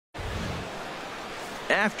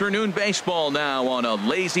Afternoon baseball now on a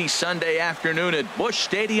lazy Sunday afternoon at Busch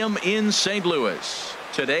Stadium in St. Louis.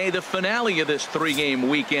 Today, the finale of this three-game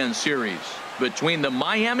weekend series between the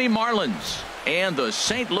Miami Marlins and the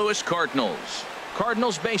St. Louis Cardinals.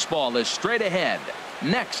 Cardinals baseball is straight ahead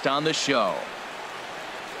next on the show.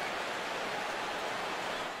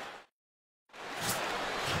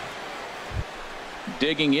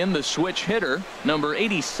 Digging in, the switch hitter, number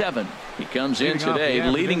 87. He comes in today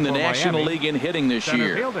leading the National League in hitting this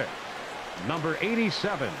year. Fielder, number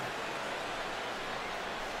 87. You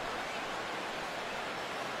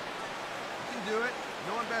can do it.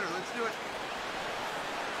 No one better. Let's do it.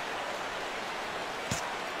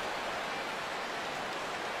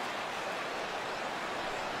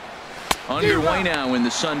 Underway now in the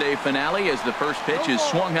Sunday finale as the first pitch is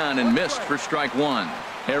swung on and missed for strike one.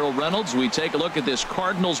 Harold Reynolds, we take a look at this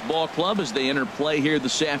Cardinals ball club as they enter play here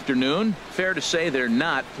this afternoon. Fair to say they're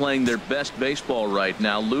not playing their best baseball right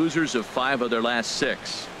now. Losers of 5 of their last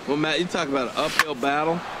 6. Well, Matt, you talk about an uphill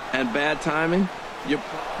battle and bad timing.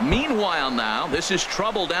 Meanwhile now, this is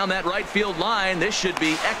trouble down that right field line. This should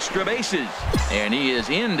be extra bases. And he is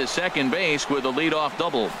into second base with a leadoff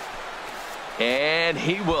double. And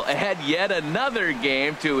he will add yet another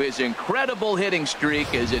game to his incredible hitting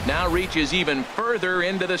streak as it now reaches even further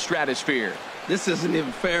into the stratosphere. This isn't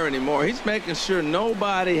even fair anymore. He's making sure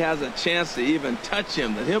nobody has a chance to even touch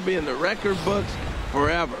him, that he'll be in the record books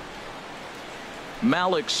forever.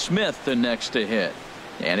 Malik Smith the next to hit.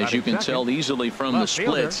 And as you can tell easily from the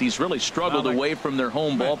splits, he's really struggled away from their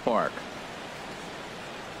home ballpark.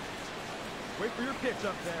 Wait for your pitch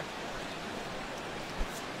up there.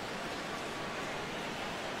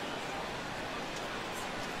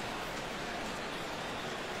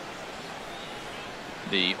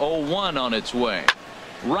 The 0-1 on its way.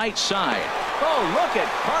 Right side. Oh, look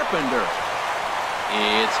at Carpenter.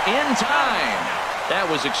 It's in time. That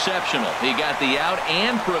was exceptional. He got the out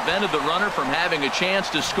and prevented the runner from having a chance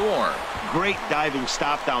to score. Great diving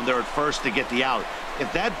stop down there at first to get the out.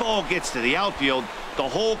 If that ball gets to the outfield, the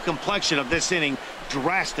whole complexion of this inning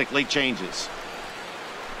drastically changes.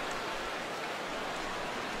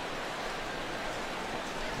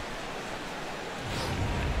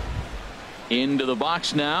 Into the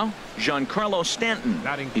box now, Giancarlo Stanton.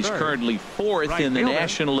 He's currently 4th in the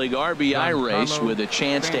National League RBI race with a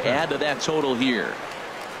chance to add to that total here.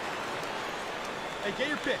 Hey, get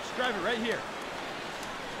your pitch. Drive it right here.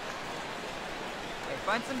 Hey,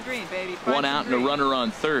 find some green, baby. One out and a runner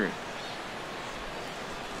on third.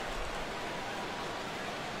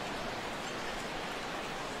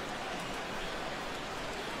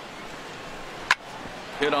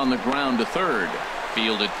 Hit on the ground to third.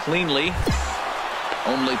 Fielded cleanly.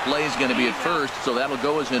 Only play is going to be at first, so that'll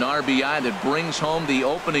go as an RBI that brings home the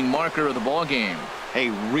opening marker of the ball game. A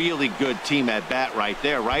really good team at bat right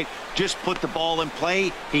there, right? Just put the ball in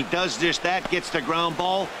play. He does just that, gets the ground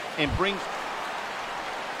ball, and brings.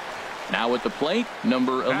 Now at the plate,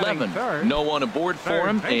 number 11. No one aboard for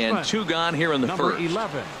him, and 2 gone here in the first. Number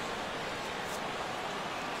 11.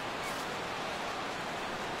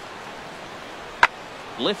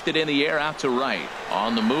 Lifted in the air out to right.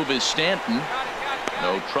 On the move is Stanton.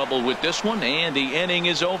 No trouble with this one, and the inning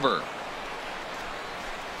is over.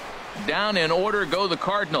 Down in order go the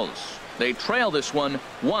Cardinals. They trail this one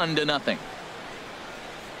 1-0.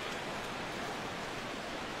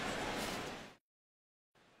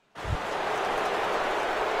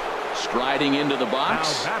 Striding into the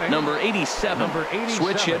box, number 87.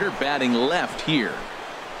 Switch hitter batting left here.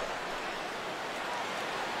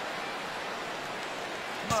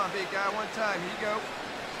 Come on, big guy, one time. Here you go.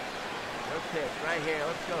 No pitch, right here.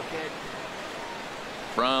 Let's go, kid.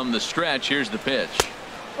 From the stretch, here's the pitch.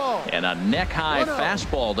 And a neck-high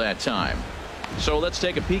fastball that time. So let's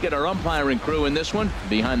take a peek at our umpiring crew in this one.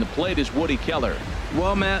 Behind the plate is Woody Keller.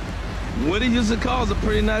 Well, Matt, Woody usually calls a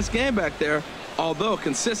pretty nice game back there, although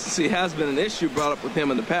consistency has been an issue brought up with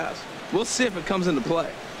him in the past. We'll see if it comes into play.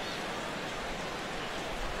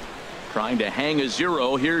 Trying to hang a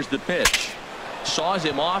 0. Here's the pitch. Saws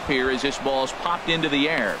him off here as this ball's popped into the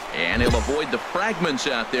air, and he'll avoid the fragments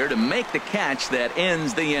out there to make the catch that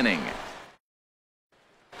ends the inning.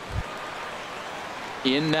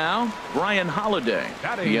 In now, Brian Holiday.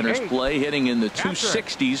 He enters play hitting in the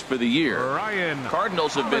 260s for the year.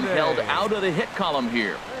 Cardinals have been held out of the hit column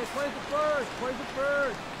here. Hey, play the first. Play the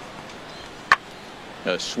first.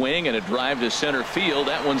 A swing and a drive to center field.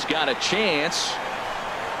 That one's got a chance.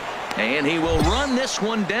 And he will run this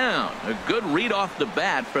one down. A good read off the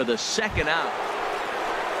bat for the second out.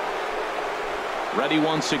 Ready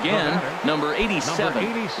once again, number 87.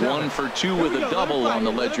 1 for 2 with a double on the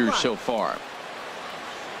ledger so far.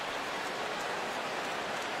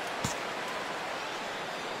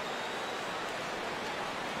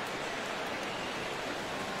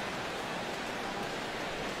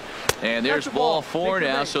 And there's ball 4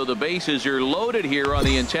 now, so the bases are loaded here on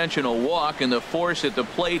the intentional walk, and the force at the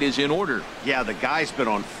plate is in order. Yeah, the guy's been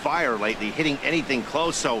on fire lately, hitting anything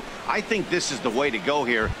close, so I think this is the way to go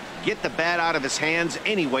here. Get the bat out of his hands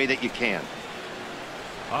any way that you can.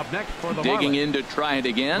 Up next for the Digging Marlins. in to try it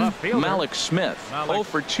again, Malik Smith. 0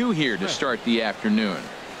 for 2 here to start the afternoon.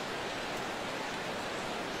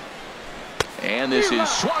 And this is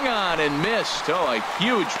swung on and missed. Oh, a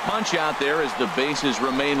huge punch out there as the bases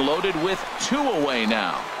remain loaded with 2 away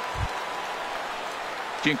now.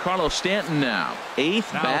 Giancarlo Stanton now,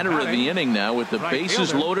 8th batter of the inning now with the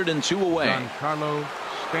bases loaded and 2 away. Giancarlo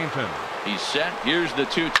Stanton. He's set. Here's the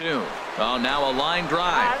 2-2. Oh, now a line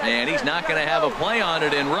drive, and he's not going to have a play on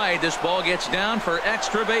it in right. This ball gets down for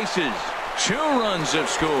extra bases. 2 runs have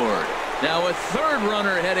scored. Now a 3rd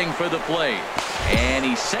runner heading for the plate, and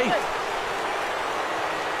he's safe.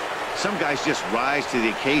 Some guys just rise to the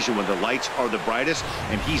occasion when the lights are the brightest,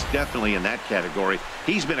 and he's definitely in that category.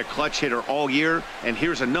 He's been a clutch hitter all year, and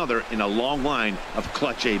here's another in a long line of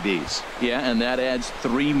clutch ABs. Yeah, and that adds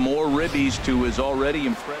 3 more ribbies to his already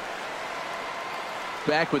impressive.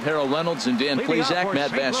 Back with Harold Reynolds and Dan Plezak, Matt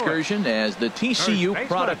Vasgersian, as the TCU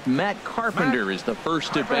product Matt Carpenter is the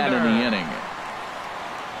first at bat in the inning.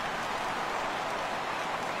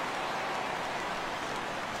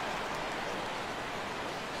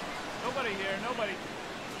 Nobody here, nobody.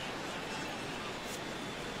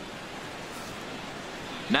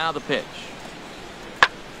 Now the pitch.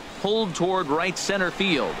 Pulled toward right center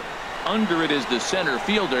field. Under it is the center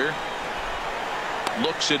fielder.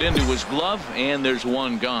 Looks it into his glove, and there's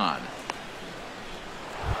 1 gone.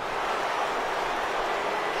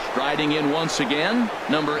 Striding in once again,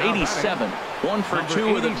 number 87. 1 for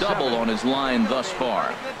 2 with a double on his line thus far.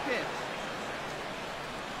 Good pitch.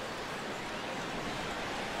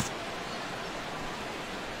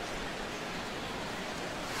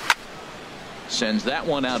 Sends that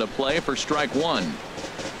one out of play for strike 1.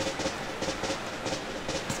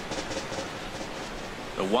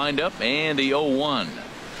 The windup and the 0-1.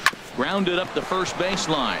 Grounded up the first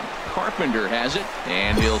baseline. Carpenter has it,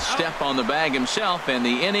 and he'll step on the bag himself, and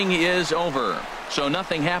the inning is over. So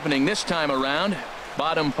nothing happening this time around.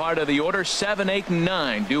 Bottom part of the order, 7, 8, and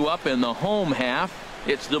 9 due up in the home half.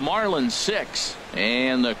 It's the Marlins 6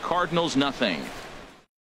 and the Cardinals nothing.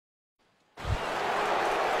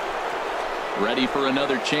 Ready for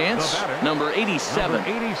another chance. Number 87,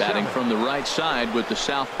 batting from the right side with the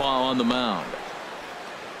southpaw on the mound.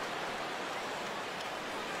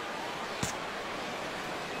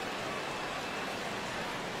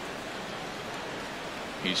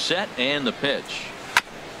 He's set, and the pitch.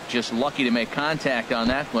 Just lucky to make contact on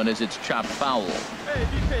that one as it's chopped foul. Hey,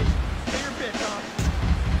 BP, get your pitch, huh?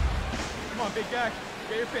 Come on, big guy,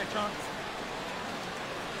 get your pitch, huh?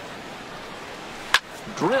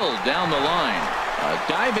 Drilled down the line. A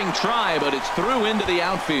diving try, but it's through into the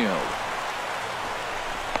outfield.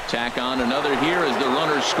 Tack on another here as the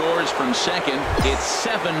runner scores from second. It's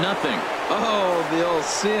 7-0. Oh, the old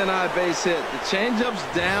CNI base hit. The changeup's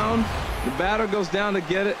down. The batter goes down to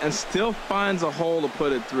get it and still finds a hole to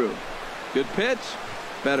put it through. Good pitch,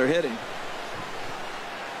 better hitting.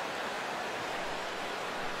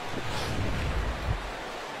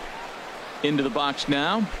 Into the box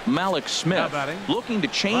now, Malik Smith, looking to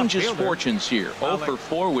change his fortunes here. 0 for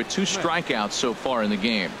 4 with 2 strikeouts so far in the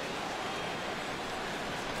game.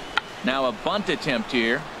 Now a bunt attempt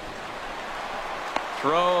here.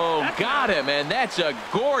 Throw, got him, and that's a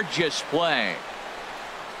gorgeous play.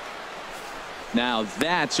 Now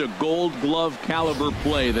that's a Gold Glove caliber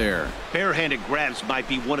play there. Barehanded grabs might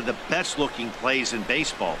be one of the best looking plays in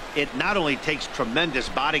baseball. It not only takes tremendous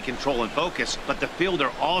body control and focus, but the fielder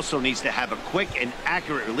also needs to have a quick and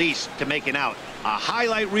accurate release to make an out. A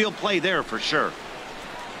highlight reel play there for sure.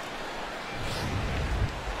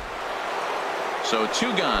 So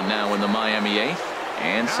 2 gone now in the Miami 8th,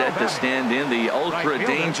 and set to stand in the ultra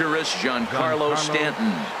dangerous Giancarlo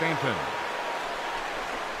Stanton.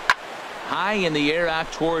 High in the air out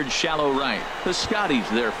towards shallow right. Piscotty's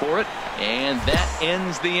there for it, and that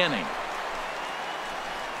ends the inning.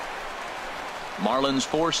 Marlins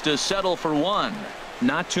forced to settle for 1.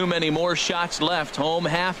 Not too many more shots left. Home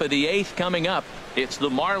half of the 8th coming up. It's the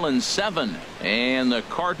Marlins 7 and the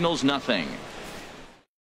Cardinals nothing.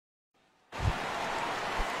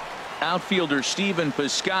 Outfielder Stephen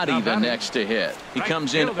Piscotty the next to hit. He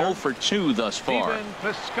comes in 0 for 2 thus far.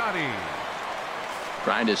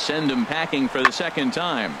 Trying to send him packing for the second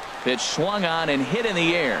time. Pitch swung on and hit in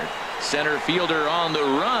the air. Center fielder on the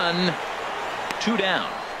run. 2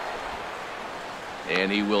 down.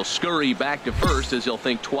 And he will scurry back to first as he'll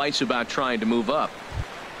think twice about trying to move up.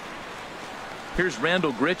 Here's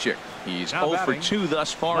Randall Grichuk. He's Now 0 for batting, 2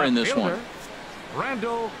 thus far left in this fielder, one.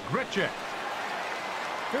 Randall Grichuk.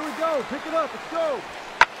 Here we go. Pick it up. Let's go.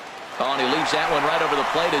 Oh, and he leaves that one right over the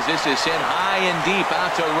plate as this is sent high and deep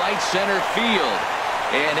out to right center field.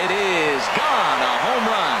 And it is gone. A home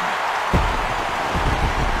run.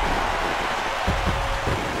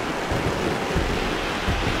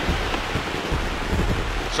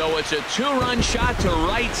 So it's a 2-run shot to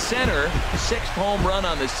right center. 6th home run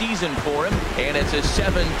on the season for him. And it's a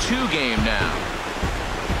 7-2 game now.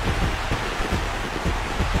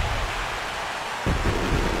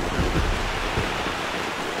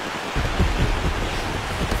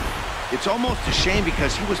 It's almost a shame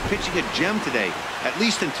because he was pitching a gem today, at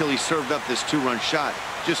least until he served up this 2-run shot.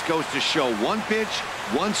 Just goes to show one pitch,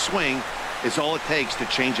 one swing is all it takes to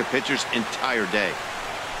change a pitcher's entire day.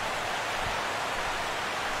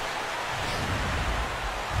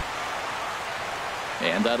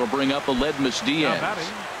 And that'll bring up Aledmus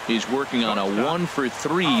Diaz. He's working on a 1 for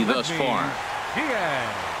 3 thus far.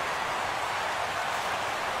 Diaz.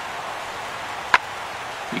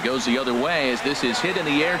 He goes the other way as this is hit in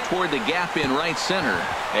the air toward the gap in right center.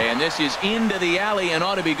 And this is into the alley and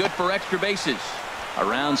ought to be good for extra bases.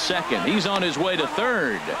 Around second. He's on his way to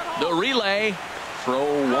third. The relay. Throw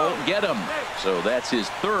won't get him. So that's his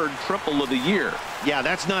 3rd triple of the year. Yeah,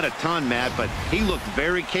 that's not a ton, Matt, but he looked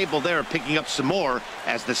very capable there of picking up some more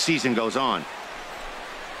as the season goes on.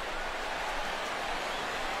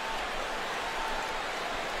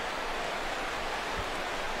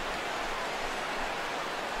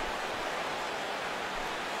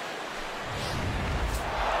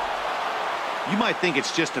 You might think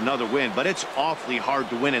it's just another win, but it's awfully hard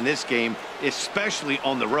to win in this game, especially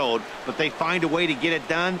on the road. But they find a way to get it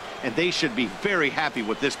done, and they should be very happy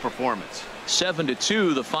with this performance.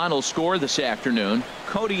 7-2 the final score this afternoon.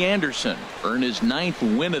 Cody Anderson earned his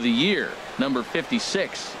 9th win of the year. Number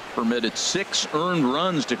 56 permitted 6 earned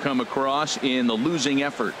runs to come across in the losing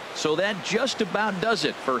effort. So that just about does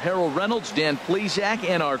it for Harold Reynolds, Dan Plesac,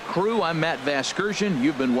 and our crew. I'm Matt Vasgersian.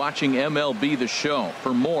 You've been watching MLB The Show.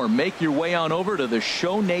 For more, make your way on over to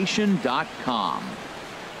theshownation.com.